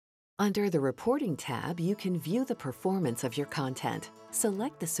Under the Reporting tab, you can view the performance of your content.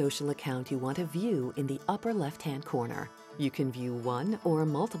 Select the social account you want to view in the upper left-hand corner. You can view one or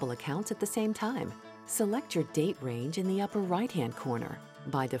multiple accounts at the same time. Select your date range in the upper right-hand corner.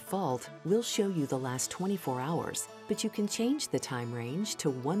 By default, we'll show you the last 24 hours, but you can change the time range to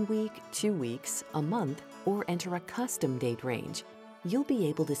 1 week, 2 weeks, a month, or enter a custom date range. You'll be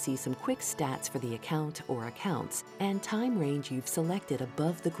able to see some quick stats for the account or accounts and time range you've selected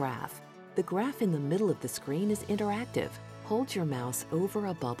above the graph. The graph in the middle of the screen is interactive. Hold your mouse over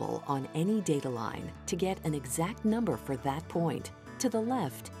a bubble on any data line to get an exact number for that point. To the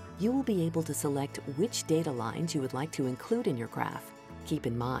left, you will be able to select which data lines you would like to include in your graph. Keep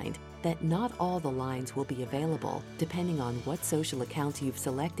in mind that not all the lines will be available depending on what social account you've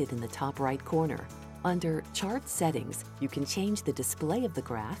selected in the top right corner. Under Chart Settings, you can change the display of the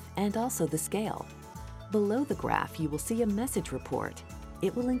graph and also the scale. Below the graph, you will see a message report.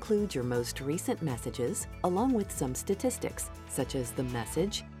 It will include your most recent messages, along with some statistics, such as the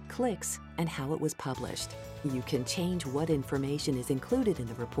message, clicks, and how it was published. You can change what information is included in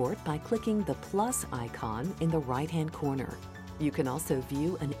the report by clicking the plus icon in the right-hand corner. You can also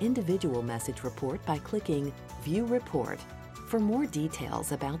view an individual message report by clicking View Report. For more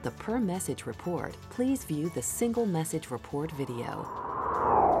details about the per message report, please view the single message report video.